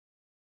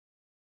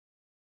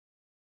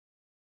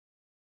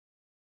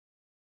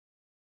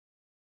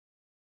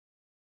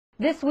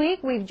This week,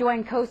 we've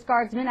joined Coast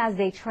Guardsmen as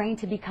they train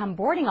to become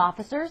boarding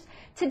officers.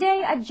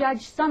 Today, a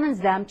judge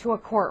summons them to a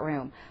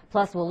courtroom.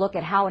 Plus, we'll look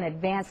at how an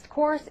advanced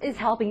course is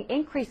helping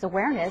increase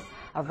awareness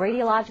of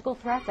radiological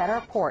threats at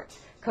our ports.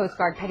 Coast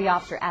Guard Petty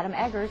Officer Adam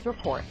Eggers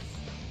reports.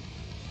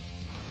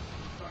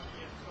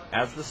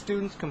 As the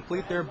students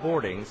complete their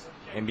boardings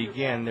and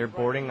begin their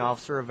boarding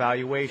officer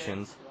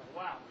evaluations,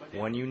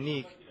 one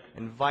unique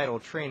and vital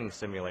training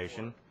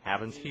simulation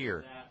happens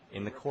here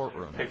in the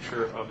courtroom.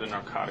 Picture of the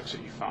narcotics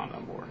that you found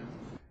on board.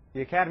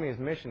 The Academy's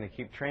mission to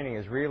keep training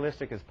as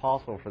realistic as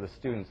possible for the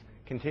students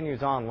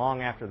continues on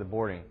long after the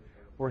boarding.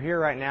 We're here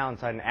right now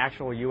inside an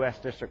actual U.S.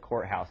 District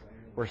Courthouse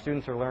where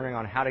students are learning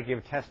on how to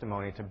give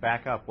testimony to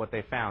back up what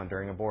they found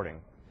during a boarding.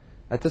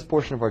 At this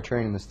portion of our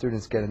training, the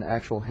students get an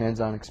actual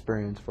hands-on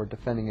experience for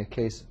defending a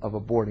case of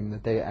a boarding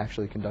that they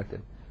actually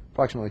conducted.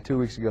 Approximately 2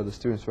 weeks ago, the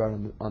students were out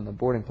on the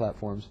boarding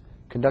platforms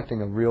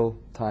conducting a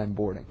real-time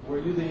boarding. Were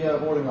you the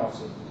boarding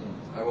officer?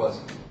 I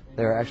was.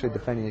 They are actually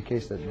defending a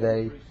case that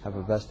they have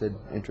a vested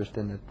interest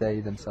in, that they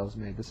themselves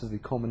made. This is the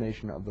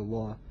culmination of the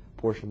law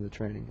portion of the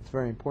training. It's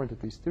very important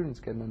that these students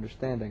get an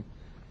understanding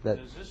that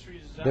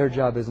their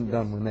job isn't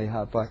done when they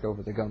hop back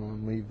over the gunwale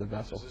and leave the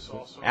vessel.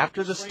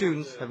 After the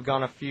students have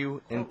gone a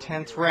few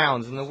intense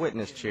rounds in the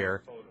witness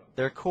chair,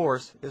 their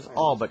course is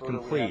all but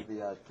complete.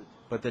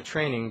 But the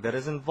training that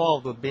is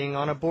involved with being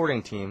on a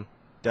boarding team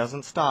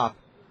doesn't stop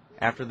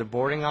after the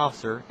boarding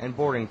officer and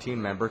boarding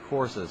team member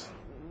courses.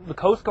 The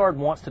Coast Guard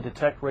wants to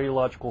detect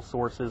radiological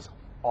sources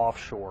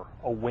offshore,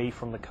 away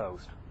from the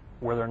coast,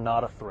 where they're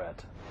not a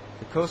threat.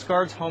 The Coast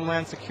Guard's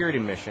Homeland Security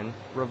mission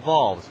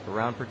revolves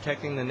around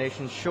protecting the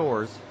nation's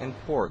shores and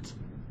ports.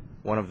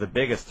 One of the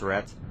biggest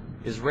threats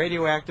is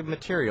radioactive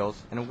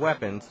materials and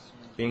weapons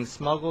being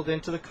smuggled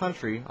into the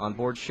country on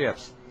board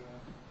ships.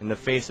 In the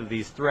face of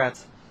these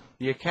threats,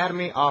 the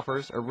Academy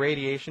offers a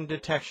Radiation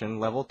Detection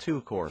Level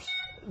 2 course.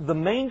 The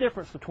main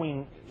difference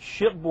between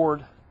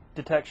shipboard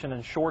detection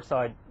and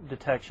shoreside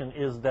detection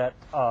is that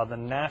the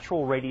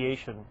natural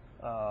radiation,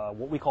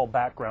 what we call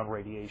background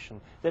radiation,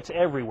 that's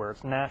everywhere,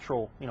 it's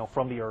natural,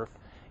 from the earth,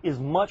 is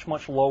much,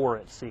 much lower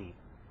at sea.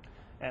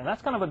 And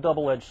that's kind of a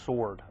double-edged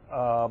sword,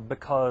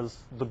 because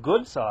the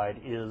good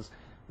side is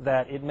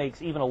that it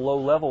makes even a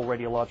low-level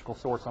radiological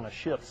source on a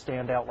ship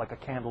stand out like a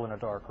candle in a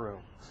dark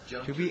room.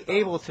 To be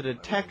able to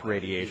detect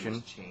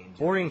radiation,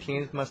 boarding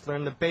teams must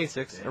learn the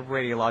basics of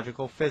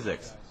radiological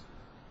physics,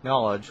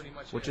 knowledge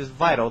which is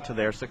vital to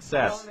their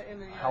success.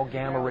 How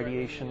gamma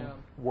radiation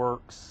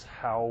works,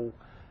 how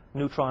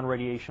neutron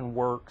radiation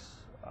works,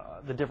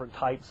 the different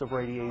types of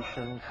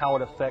radiation, how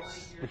it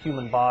affects the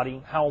human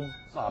body, how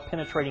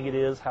penetrating it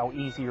is, how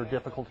easy or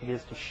difficult it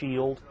is to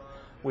shield,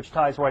 which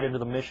ties right into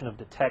the mission of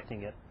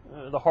detecting it.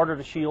 The harder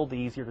to shield, the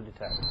easier to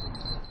detect.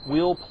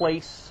 We'll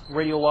place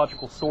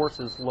radiological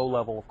sources, low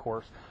level of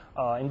course,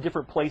 in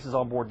different places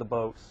on board the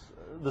boats.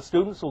 The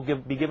students will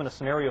be given a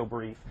scenario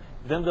brief,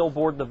 then they'll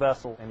board the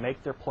vessel and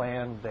make their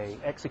plan, they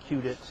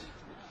execute it.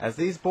 As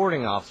these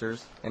boarding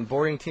officers and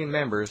boarding team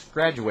members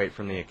graduate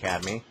from the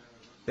Academy,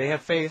 they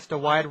have faced a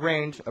wide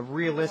range of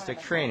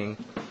realistic training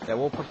that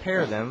will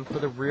prepare them for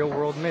the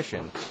real-world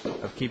mission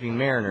of keeping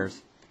mariners,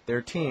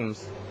 their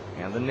teams,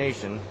 and the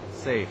nation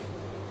safe.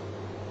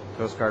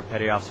 Coast Guard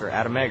Petty Officer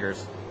Adam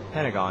Eggers,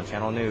 Pentagon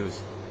Channel News.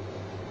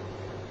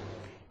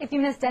 If you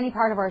missed any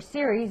part of our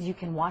series, you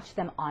can watch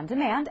them on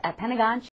demand at Pentagon Channel.